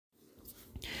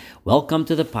Welcome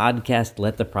to the podcast,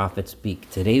 Let the Prophet Speak.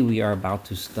 Today we are about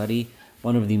to study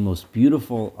one of the most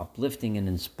beautiful, uplifting, and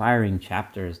inspiring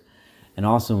chapters, and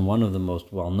also one of the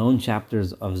most well-known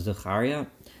chapters of Zechariah,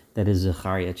 that is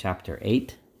Zechariah chapter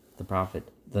 8, the prophet,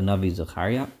 the Navi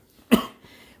Zechariah.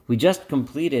 We just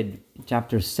completed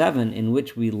chapter 7, in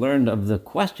which we learned of the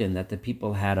question that the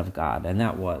people had of God, and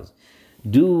that was,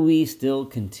 do we still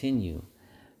continue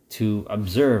to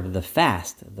observe the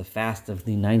fast of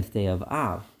the 9th day of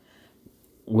Av,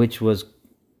 which was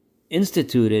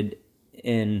instituted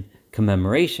in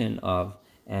commemoration of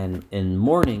and in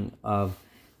mourning of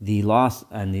the loss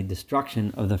and the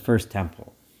destruction of the first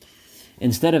temple.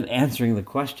 Instead of answering the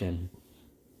question,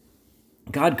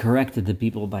 God corrected the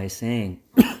people by saying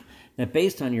that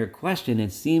based on your question,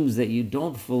 it seems that you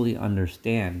don't fully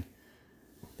understand,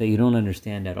 that you don't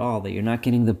understand at all, that you're not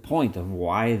getting the point of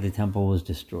why the temple was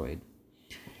destroyed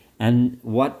and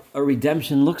what a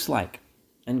redemption looks like.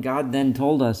 And God then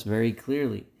told us very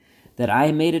clearly that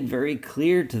I made it very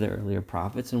clear to the earlier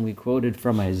prophets, and we quoted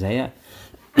from Isaiah,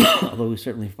 although we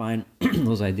certainly find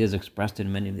those ideas expressed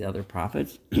in many of the other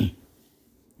prophets,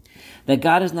 that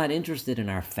God is not interested in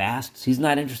our fasts. He's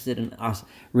not interested in us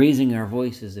raising our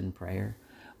voices in prayer.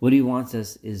 What he wants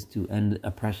us is to end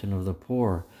oppression of the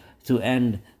poor, to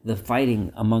end the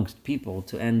fighting amongst people,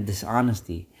 to end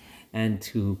dishonesty, and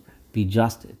to be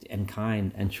just and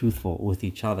kind and truthful with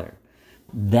each other.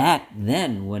 That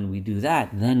then, when we do that,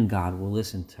 then God will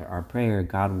listen to our prayer.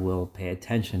 God will pay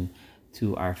attention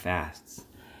to our fasts.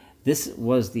 This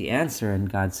was the answer, and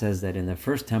God says that in the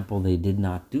first temple they did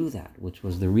not do that, which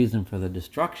was the reason for the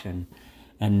destruction.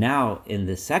 And now in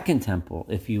the second temple,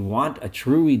 if you want a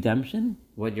true redemption,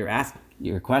 what you're asking,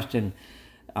 your question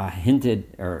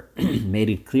hinted or made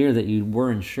it clear that you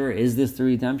weren't sure, is this the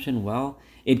redemption? Well,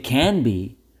 it can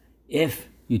be if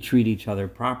you treat each other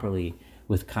properly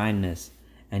with kindness,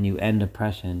 and you end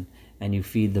oppression, and you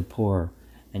feed the poor,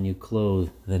 and you clothe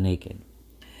the naked.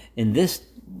 In this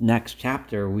next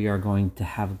chapter, we are going to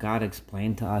have God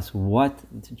explain to us what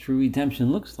the true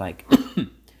redemption looks like.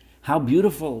 How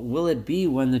beautiful will it be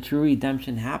when the true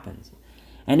redemption happens?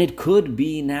 And it could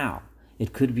be now.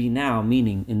 It could be now,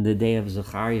 meaning in the day of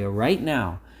Zechariah, right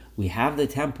now, we have the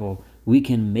temple, we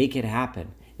can make it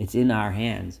happen. It's in our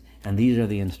hands, and these are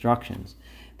the instructions.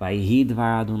 And the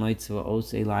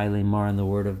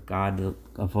word of God, the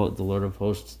Lord of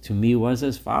hosts, to me was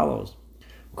as follows.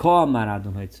 So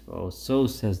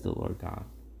says the Lord God.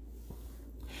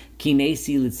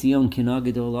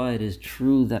 It is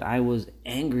true that I was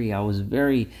angry, I was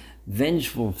very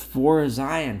vengeful for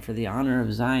Zion, for the honor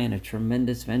of Zion, a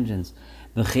tremendous vengeance.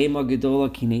 And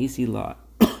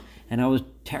I was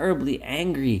terribly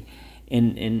angry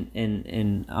and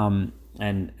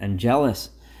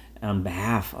jealous on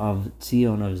behalf of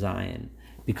Zion, of Zion,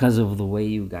 because of the way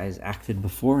you guys acted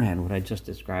beforehand, what I just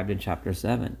described in chapter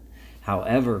 7.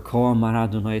 However,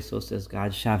 so says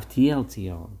God, Shavti el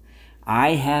Zion, I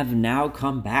have now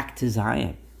come back to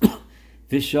Zion.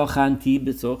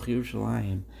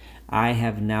 I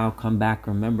have now come back.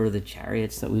 Remember the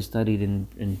chariots that we studied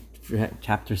in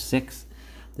chapter 6.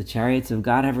 The chariots of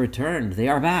God have returned. They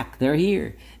are back. They're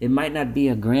here. It might not be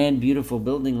a grand, beautiful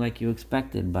building like you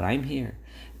expected, but I'm here.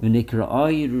 And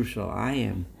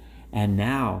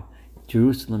now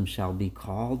Jerusalem shall be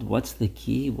called. What's the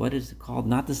key? What is it called?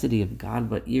 Not the city of God,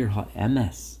 but Ir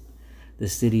HaEmes, the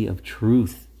city of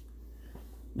truth.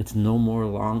 It's no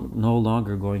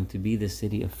longer going to be the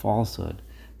city of falsehood.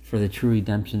 For the true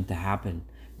redemption to happen,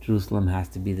 Jerusalem has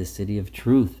to be the city of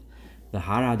truth. The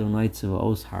Har Adonai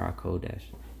Tzvaos Har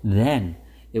HaKodesh. Then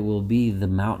it will be the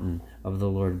mountain of the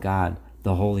Lord God,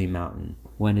 the holy mountain,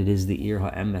 when it is the Ir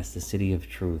HaEmes, the city of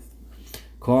truth.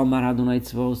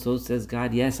 So says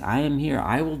God, yes, I am here.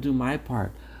 I will do my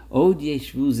part. Od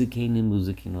yeshvu zikenim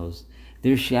uzikinos.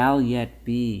 There shall yet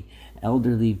be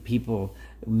elderly people,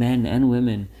 men and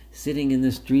women, sitting in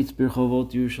the streets,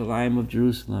 Birchovot Yerushalayim of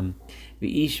Jerusalem.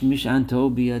 V'ish mishanto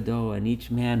biado, and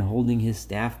each man holding his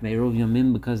staff, Meirov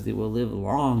Yamim, because they will live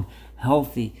long,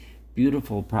 healthy,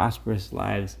 beautiful, prosperous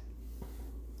lives.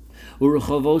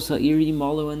 Uruchavos ha'iri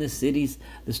molo, and the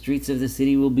streets of the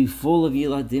city will be full of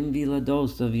yiladim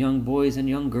vilados, of young boys and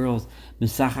young girls,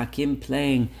 misachakim,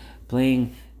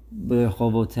 playing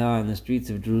b'rechovotel, in the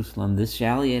streets of Jerusalem. This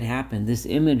shall yet happen. This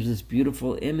image, this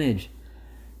beautiful image,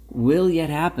 will yet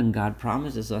happen. God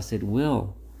promises us it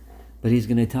will. But he's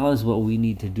going to tell us what we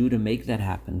need to do to make that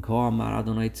happen. Ko amar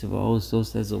Adonai Tzvaos, so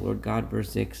says the Lord God, verse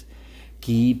 6.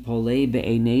 Ki polei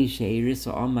be'enei she'iris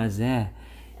ha'amazeh.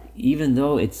 Even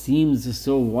though it seems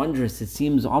so wondrous, it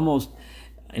seems almost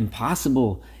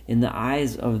impossible in the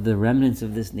eyes of the remnants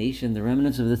of this nation,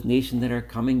 that are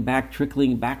coming back,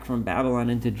 trickling back from Babylon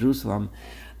into Jerusalem.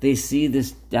 They see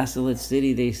this desolate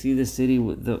city. They see the city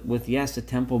with yes, a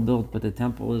temple built, but the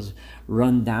temple is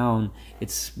run down.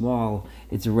 It's small.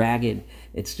 It's ragged.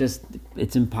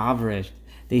 It's impoverished.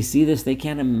 They see this. They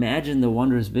can't imagine the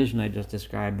wondrous vision I just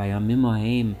described by Amim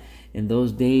Haim. In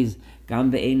those days,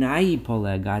 Gam be'enayi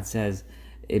poleh, God says,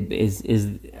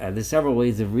 there's several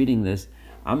ways of reading this.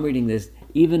 I'm reading this.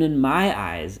 Even in my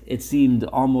eyes, it seemed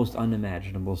almost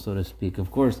unimaginable, so to speak.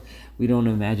 Of course, we don't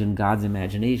imagine God's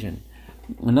imagination.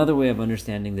 Another way of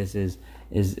understanding this is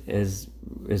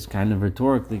kind of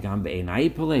rhetorically, Gam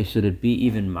be'enayi poleh, should it be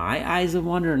even my eyes of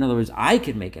wonder? In other words, I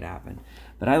could make it happen.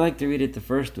 But I like to read it the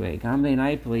first way. Gam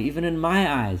be'enayi poleh, even in my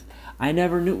eyes, I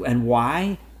never knew. And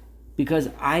why? Because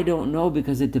I don't know,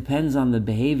 because it depends on the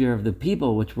behavior of the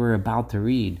people, which we're about to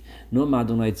read. No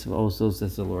Adonai Tzvaos, so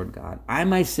says the Lord God. I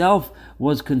myself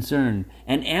was concerned,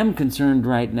 and am concerned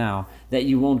right now, that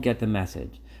you won't get the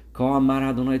message. Ko amar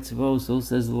Adonai Tzvaos, so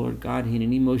says the Lord God,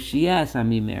 Hineni Moshiach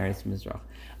ami me'eretz Mizrach.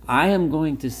 I am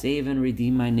going to save and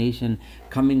redeem my nation,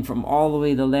 coming from all the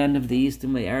way the land of the east to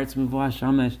my Eretz Mevoah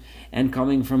Shamesh, and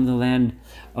coming from the land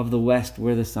of the west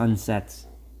where the sun sets.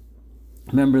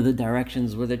 Remember the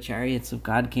directions where the chariots of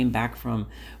God came back from,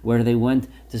 where they went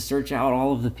to search out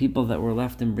all of the people that were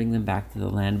left and bring them back to the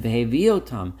land.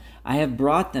 Veheviotam, I have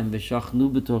brought them,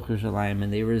 v'shachnu b'toch Yerushalayim,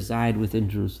 and they reside within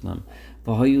Jerusalem.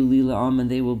 V'hoyu li la'am, and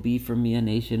they will be for me a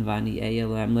nation, v'ani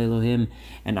Elohim le'Elohim,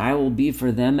 and I will be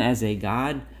for them as a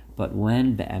God. But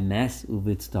when be'emes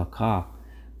u'v'tzedakah,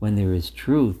 when there is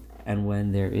truth and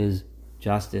when there is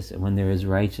justice and when there is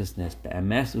righteousness,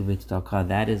 be'emes u'v'tzedakah,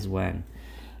 that is when.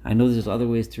 I know there's other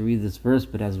ways to read this verse,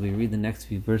 but as we read the next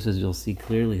few verses, you'll see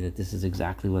clearly that this is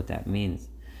exactly what that means.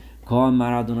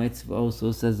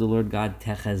 So says the Lord God,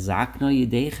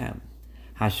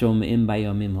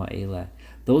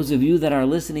 those of you that are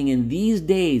listening in these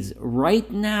days, right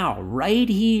now, right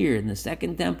here in the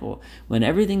second temple, when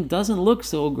everything doesn't look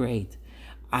so great,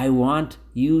 I want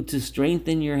you to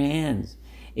strengthen your hands.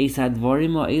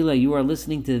 You are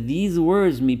listening to these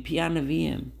words, mipi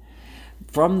hanavim,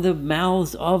 from the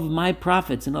mouths of my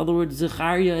prophets. In other words,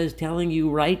 Zechariah is telling you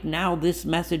right now this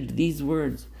message, these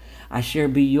words. Asher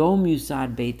biyom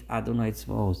yusad beit Adonai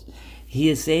Tzvaos. He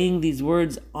is saying these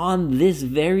words on this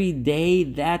very day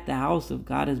that the house of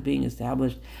God is being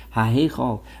established.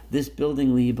 Ha'heichal, this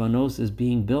building libanos is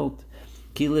being built.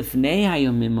 Ki lifnei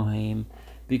hayomim haim,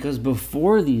 because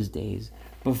before these days,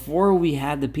 before we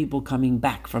had the people coming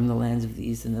back from the lands of the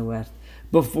east and the west,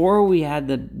 before we had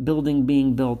the building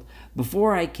being built,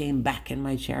 before I came back in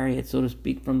my chariot, so to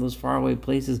speak, from those faraway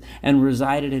places and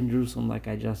resided in Jerusalem like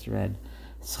I just read,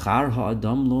 Schar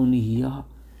ha'adam lo nihiyah,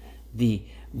 the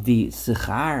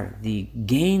sechar, the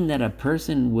gain that a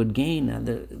person would gain.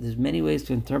 There's many ways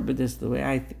to interpret this. The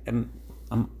way I'm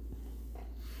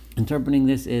interpreting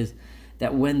this is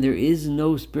that when there is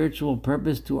no spiritual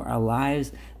purpose to our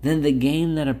lives, then the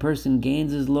gain that a person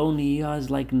gains is lo nihiyah, is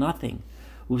like nothing.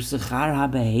 Usechar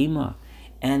habehema,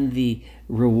 and the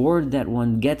reward that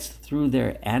one gets through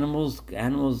their animals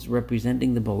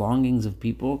representing the belongings of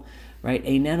people, right?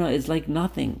 Einena is like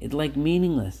nothing. It's like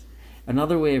meaningless.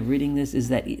 Another way of reading this is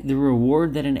that the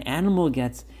reward that an animal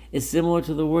gets is similar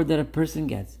to the reward that a person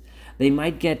gets. They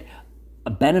might get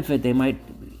a benefit. They might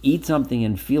eat something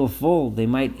and feel full. They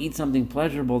might eat something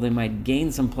pleasurable. They might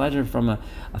gain some pleasure from a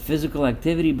physical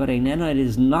activity, but Einena, it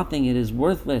is nothing. It is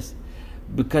worthless.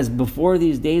 Because before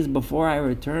these days, before I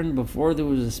returned, before there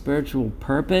was a spiritual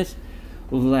purpose,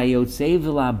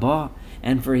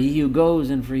 and for he who goes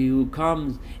and for he who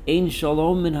comes, ein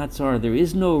shalom min hatzar, there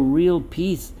is no real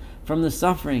peace from the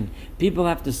suffering. People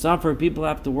have to suffer, people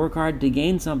have to work hard to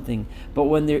gain something, but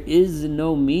when there is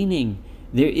no meaning,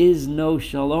 there is no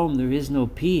shalom, there is no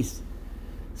peace.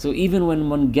 So even when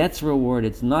one gets reward,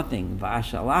 it's nothing.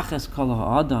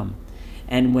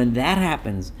 And when that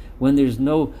happens, when there's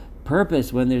no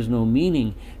purpose, when there's no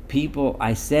meaning,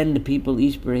 I send people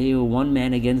each berehu, one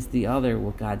man against the other,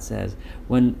 what God says.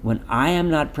 When I am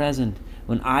not present,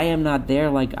 when I am not there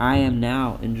like I am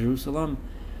now in Jerusalem,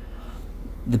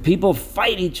 the people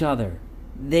fight each other.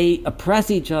 They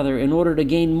oppress each other in order to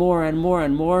gain more and more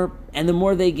and more, and the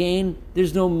more they gain,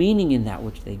 there's no meaning in that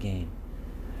which they gain.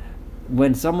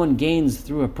 When someone gains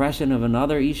through oppression of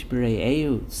another, ish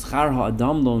b're'ehu, schar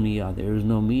ha'adam lo niyah, there is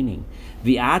no meaning.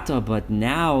 V'ata, but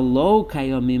now, lo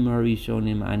kayomim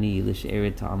harishonim ani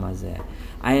l'she'eret ha'amazeh.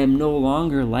 I am no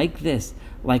longer like this,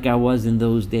 like I was in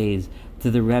those days,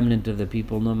 to the remnant of the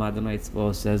people. No Adonai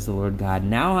Tzvaos, says the Lord God.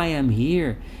 Now I am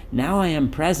here. Now I am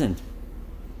present.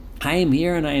 I am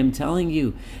here and I am telling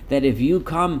you that if you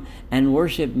come and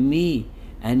worship me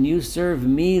and you serve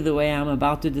me the way I'm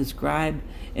about to describe,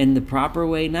 in the proper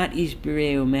way, not ish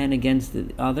bireu, man against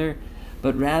the other,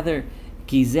 but rather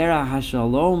kizera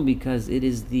hashalom, because it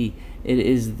is the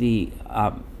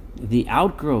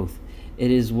outgrowth.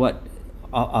 It is what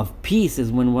of peace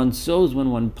is when one sows,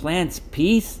 when one plants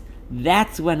peace.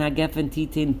 That's when hagefen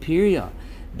titin piria.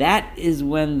 That is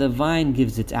when the vine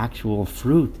gives its actual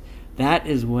fruit. That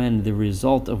is when the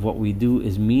result of what we do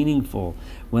is meaningful,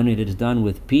 when it is done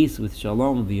with peace, with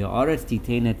shalom, v'ha'aretz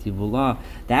titein tivula.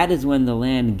 That is when the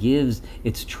land gives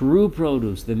its true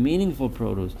produce, the meaningful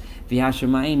produce.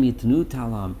 V'hashamayim yitnu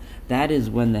talam. That is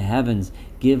when the heavens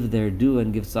give their due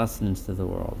and give sustenance to the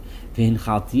world.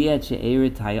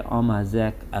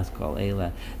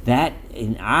 That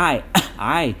in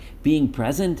I being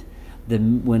present,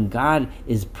 when God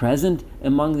is present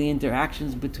among the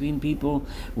interactions between people,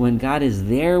 when God is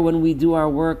there when we do our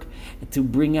work to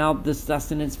bring out the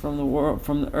sustenance from the world,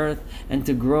 from the earth, and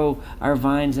to grow our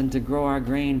vines and to grow our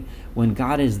grain, when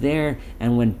God is there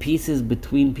and when peace is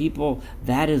between people,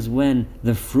 that is when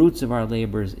the fruits of our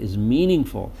labors is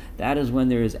meaningful. That is when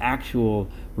there is actual,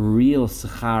 real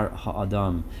sechar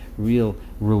ha'adam, real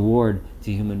reward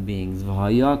to human beings. When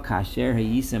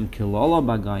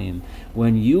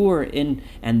you are in,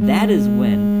 and that is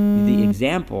when the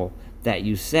example that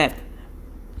you set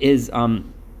is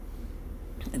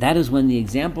that is when the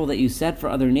example that you set for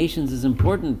other nations is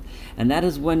important. And that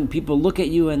is when people look at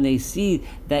you and they see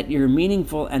that you're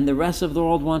meaningful, and the rest of the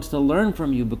world wants to learn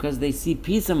from you because they see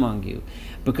peace among you.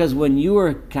 Because when you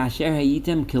were kasher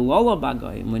hayitem kilolo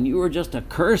bagayim, when you were just a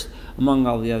curse among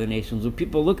all the other nations, when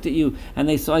people looked at you and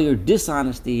they saw your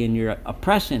dishonesty and your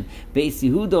oppression, Beis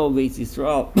Yehuda, Beis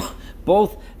Yisrael,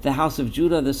 both the house of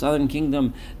Judah, the southern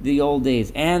kingdom, the old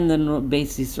days, and the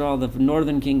Beis Yisrael, the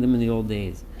northern kingdom in the old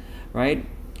days, right?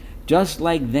 Just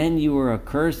like then you were a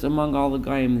curse among all the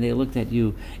Goyim, they looked at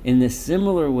you. In the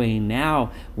similar way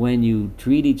now, when you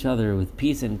treat each other with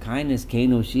peace and kindness,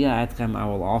 Keino Shia Etchem, I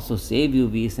will also save you,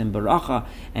 V'yisem Baracha,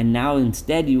 and now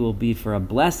instead you will be for a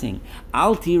blessing.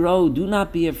 Al Tiro, do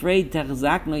not be afraid,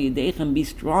 Techzakno Yedechem, be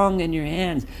strong in your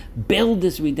hands. Build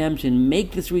this redemption,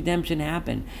 make this redemption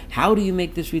happen. How do you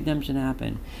make this redemption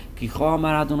happen?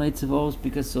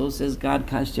 Because so says God,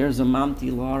 Kasher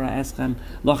Zamamti Lara Eschem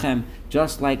Lochem,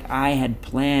 just like I had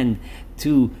planned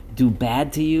to do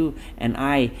bad to you, and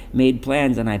I made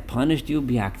plans and I punished you,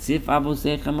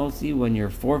 when your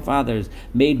forefathers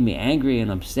made me angry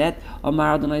and upset, so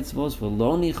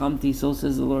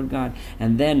says the Lord God,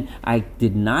 and then I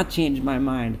did not change my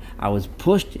mind, I was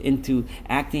pushed into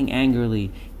acting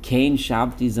angrily. Kain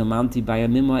Shabti Zamamti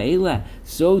Bayamima Ela.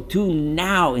 So too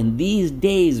now, in these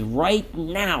days, right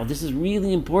now, this is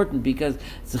really important because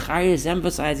Zechariah is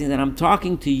emphasizing that I'm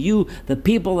talking to you, the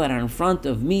people that are in front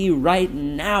of me right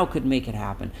now could make it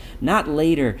happen. Not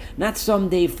later, not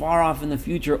someday far off in the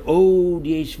future. Oh,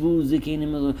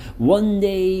 one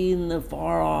day in the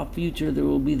far off future there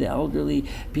will be the elderly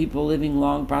people living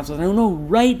long, prosperous. No,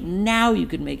 right now you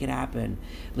could make it happen.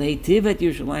 Leitivet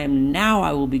Yerushalayim, now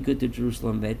I will be good to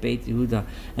Jerusalem, Beit Yehuda,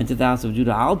 and to the house of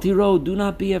Judah. Al Tiro, do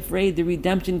not be afraid, the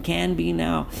redemption can be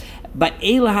now. But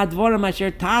Eila Hadvorim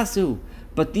Asher Tasu,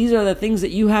 but these are the things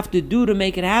that you have to do to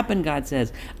make it happen, God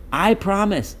says. I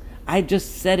promise. I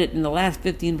just said it in the last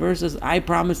 15 verses. I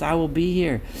promise I will be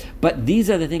here. But these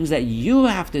are the things that you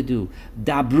have to do.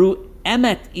 Dabru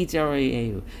Emet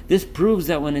Itzareyehu. This proves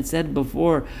that when it said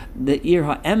before, the Ir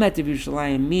HaEmet of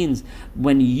Yerushalayim means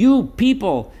when you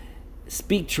people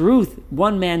speak truth,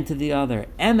 one man to the other.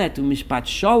 Emet u'mishpat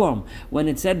shalom. When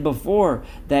it said before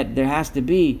that there has to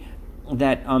be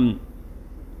that,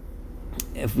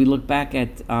 if we look back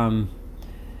at, where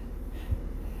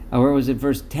was it?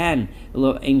 Verse 10.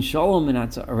 Ein shalom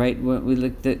minatzah. Right? We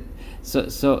looked at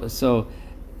so.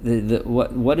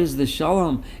 What is the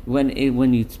shalom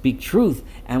when you speak truth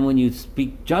and when you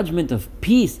speak judgment of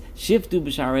peace? Shiftu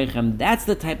b'sharechem. That's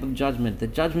the type of judgment, the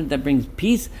judgment that brings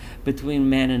peace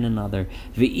between man and another.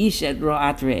 V'ish et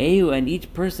ro'at re'ehu, and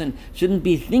each person shouldn't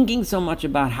be thinking so much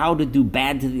about how to do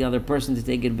bad to the other person to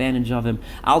take advantage of him.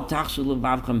 Al tachshu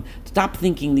levavchem. Stop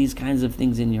thinking these kinds of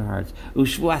things in your hearts.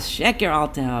 Ushvuas sheker al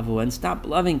tehavu, and stop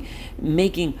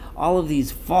making all of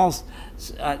these false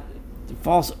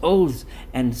oaths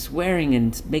and swearing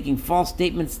and making false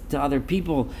statements to other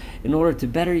people in order to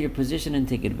better your position and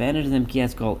take advantage of them.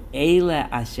 These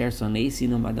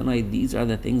are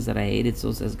the things that I hated,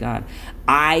 so says God.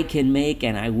 I can make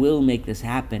and I will make this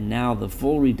happen now. The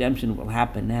full redemption will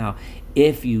happen now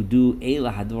if you do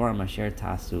Eila Hadvarim Asher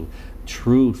Tasu,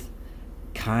 truth,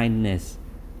 kindness,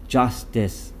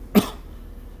 justice,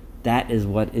 That is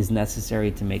what is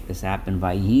necessary to make this happen.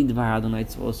 And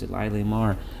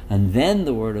then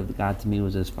the word of God to me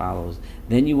was as follows.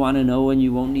 Then you want to know when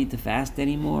you won't need to fast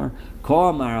anymore?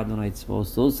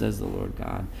 So says the Lord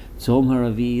God. Tzom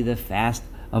Haravi, the fast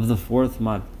of the 4th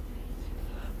month.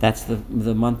 That's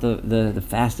the month of the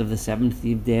fast of the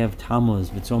 7th day of Tammuz.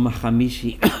 V'tzom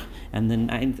HaChamishi, and the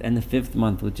 9th and the 5th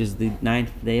month, which is the 9th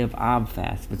day of Ab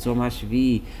fast. V'tzom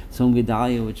HaShvi, Tzom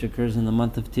Gedalia, which occurs in the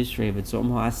month of Tishrei.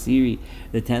 V'tzom HaAsiri,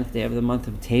 the 10th day of the month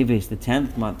of Teves, the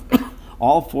 10th month.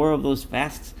 All 4 of those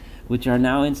fasts, which are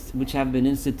now which have been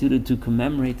instituted to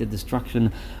commemorate the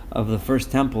destruction of the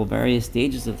first temple, various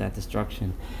stages of that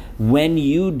destruction. When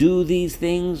you do these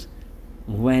things,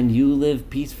 when you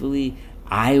live peacefully,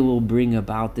 I will bring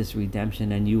about this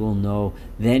redemption, and you will know.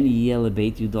 Then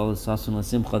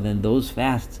then those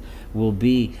fasts will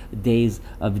be days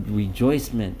of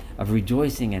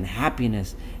rejoicing and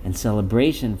happiness and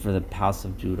celebration for the house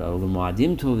of Judah.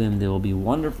 There will be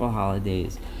wonderful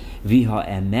holidays. But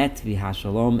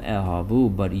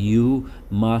you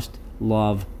must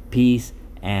love peace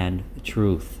and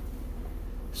truth.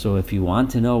 So if you want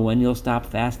to know when you'll stop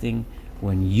fasting,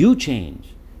 when you change,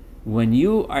 when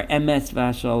you are emes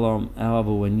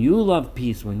v'shalom, when you love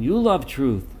peace, when you love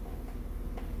truth,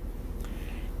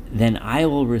 then I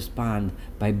will respond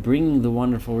by bringing the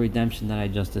wonderful redemption that I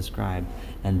just described,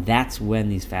 and that's when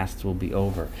these fasts will be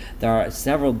over. There are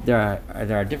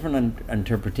different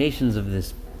interpretations of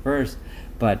this verse,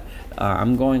 but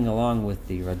I'm going along with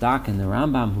the Radak and the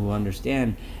Rambam, who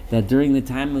understand that during the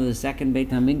time of the second Beit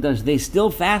HaMikdash, they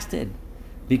still fasted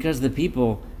because the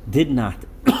people did not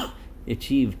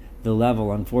achieve the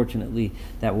level, unfortunately,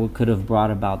 that could have brought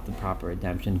about the proper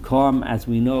redemption. As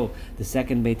we know, the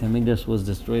second Beit HaMikdash was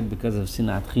destroyed because of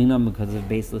sinat chinam, because of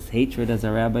baseless hatred, as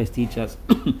our rabbis teach us.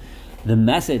 The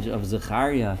message of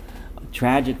Zechariah,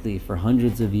 tragically, for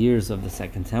hundreds of years of the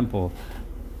Second Temple,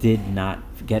 did not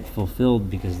get fulfilled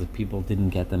because the people didn't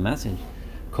get the message.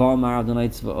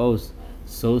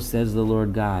 So says the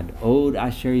Lord God. Od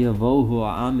asher yavohu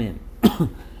ha'amim.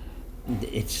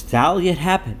 It shall yet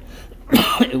happen.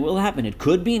 It will happen. It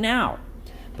could be now,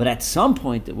 but at some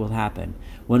point it will happen,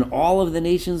 when all of the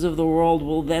nations of the world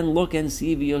will then look and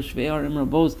see v'yoshvei arim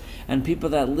rabos, and people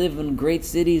that live in great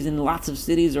cities, in lots of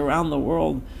cities around the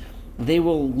world, they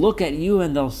will look at you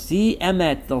and they'll see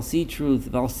emet, they'll see truth,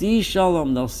 they'll see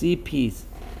shalom, they'll see peace,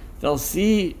 they'll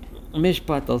see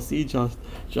mishpat, they'll see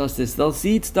justice, they'll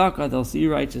see tzedakah, they'll see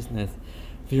righteousness.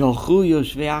 And the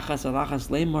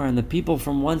people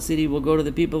from one city will go to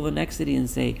the people of the next city and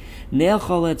say,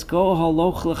 let's go.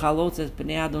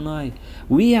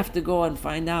 We have to go and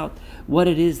find out what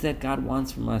it is that God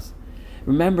wants from us.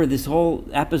 Remember, this whole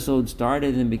episode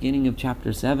started in the beginning of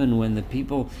chapter 7, when the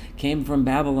people came from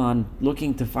Babylon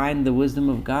looking to find the wisdom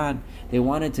of God. They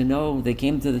wanted to know. They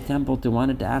came to the temple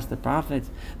wanted to ask the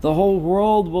prophets. The whole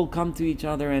world will come to each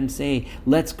other and say,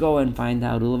 let's go and find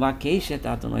out.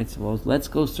 Let's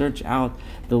go search out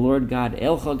the Lord God.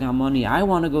 I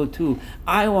want to go too.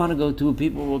 I want to go too.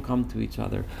 People will come to each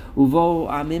other.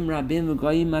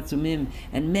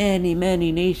 And many,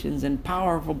 many nations and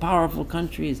powerful, powerful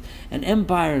countries and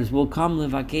empires will come to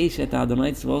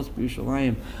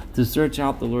search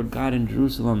out the Lord God in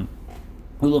Jerusalem,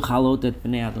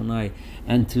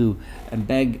 and to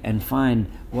beg and find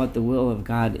what the will of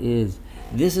God is.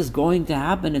 This is going to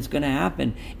happen. It's going to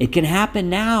happen. It can happen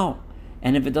now.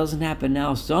 And if it doesn't happen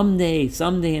now, someday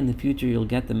in the future, you'll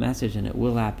get the message, and it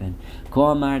will happen.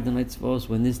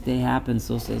 When this day happens,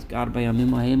 so says God,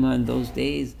 in those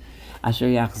days,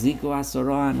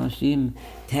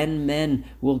 10 men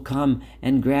will come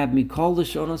and grab me. Call the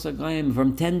Shonos Agayim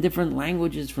from 10 different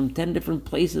languages, from 10 different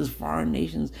places, foreign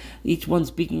nations, each one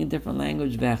speaking a different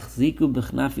language. And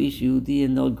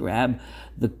they'll grab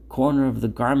the corner of the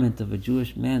garment of a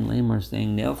Jewish man, Lamar,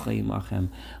 saying,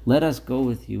 let us go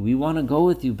with you. We want to go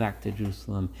with you back to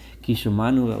Jerusalem. Because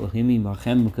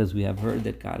we have heard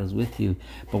that God is with you.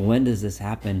 But when does this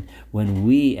happen? When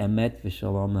we emet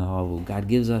v'shalom ehavu. God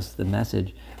gives us the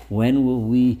message. When will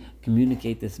we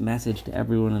communicate this message to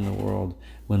everyone in the world?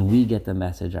 When we get the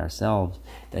message ourselves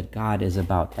that God is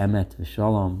about emet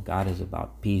v'shalom, God is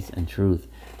about peace and truth.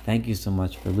 Thank you so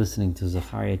much for listening to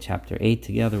Zechariah chapter 8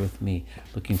 together with me.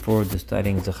 Looking forward to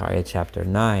studying Zechariah chapter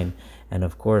 9 and,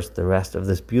 of course, the rest of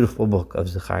this beautiful book of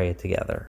Zechariah together.